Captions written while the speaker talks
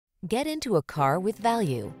Get into a car with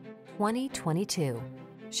value. 2022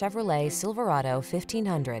 Chevrolet Silverado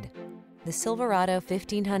 1500. The Silverado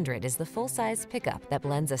 1500 is the full-size pickup that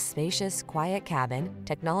blends a spacious, quiet cabin,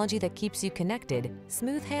 technology that keeps you connected,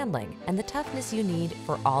 smooth handling, and the toughness you need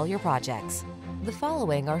for all your projects. The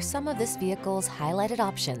following are some of this vehicle's highlighted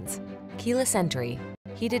options: keyless entry,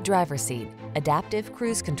 heated driver's seat, adaptive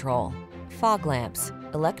cruise control, fog lamps,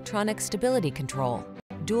 electronic stability control,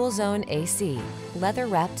 dual zone AC,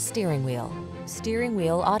 leather-wrapped steering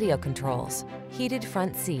wheel audio controls, heated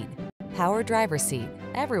front seat, power driver's seat.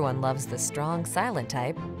 Everyone loves the strong, silent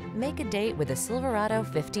type. Make a date with a Silverado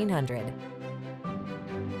 1500.